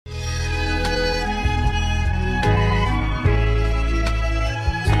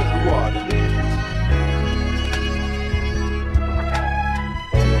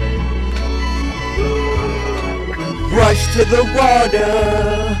Rush to the water,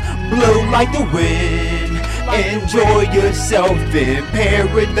 blow like the wind. Enjoy yourself in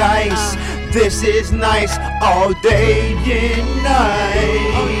paradise. This is nice all day and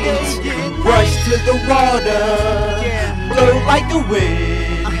night. Rush to the water, blow like the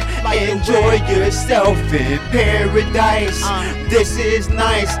wind. Enjoy yourself in paradise. This is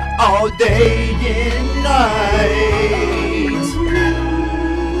nice all day and night.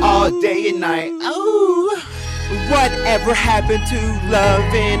 All day and night. Ooh. Whatever happened to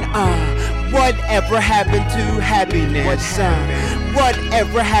loving? Whatever happened to happiness?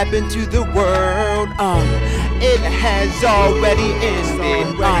 Whatever happened to the world? It has already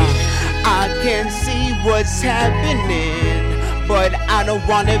ended. I can see what's happening, but I don't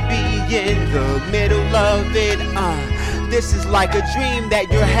wanna be in the middle of it. This is like a dream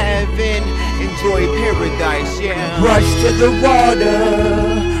that you're having. Enjoy paradise, yeah. Rush to the water,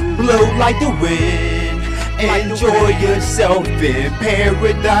 blow like the wind. Enjoy yourself in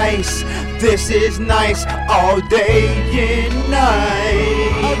paradise. This is nice all day and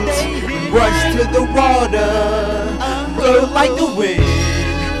night. Rush to the water, blow like the wind.